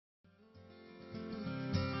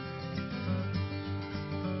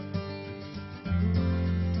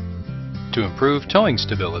To improve towing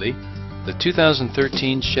stability, the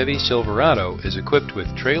 2013 Chevy Silverado is equipped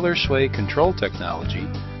with trailer sway control technology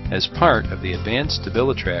as part of the advanced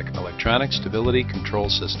StabiliTrak electronic stability control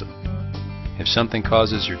system. If something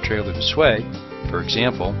causes your trailer to sway, for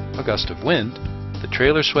example, a gust of wind, the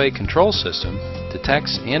trailer sway control system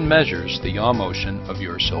detects and measures the yaw motion of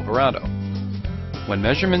your Silverado. When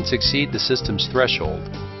measurements exceed the system's threshold,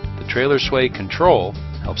 the trailer sway control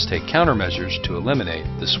helps take countermeasures to eliminate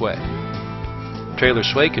the sway. Trailer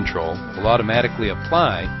sway control will automatically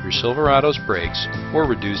apply your Silverado's brakes or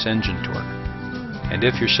reduce engine torque. And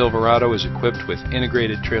if your Silverado is equipped with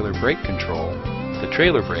integrated trailer brake control, the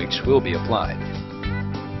trailer brakes will be applied.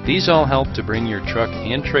 These all help to bring your truck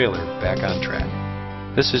and trailer back on track.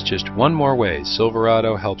 This is just one more way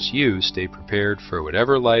Silverado helps you stay prepared for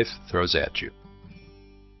whatever life throws at you.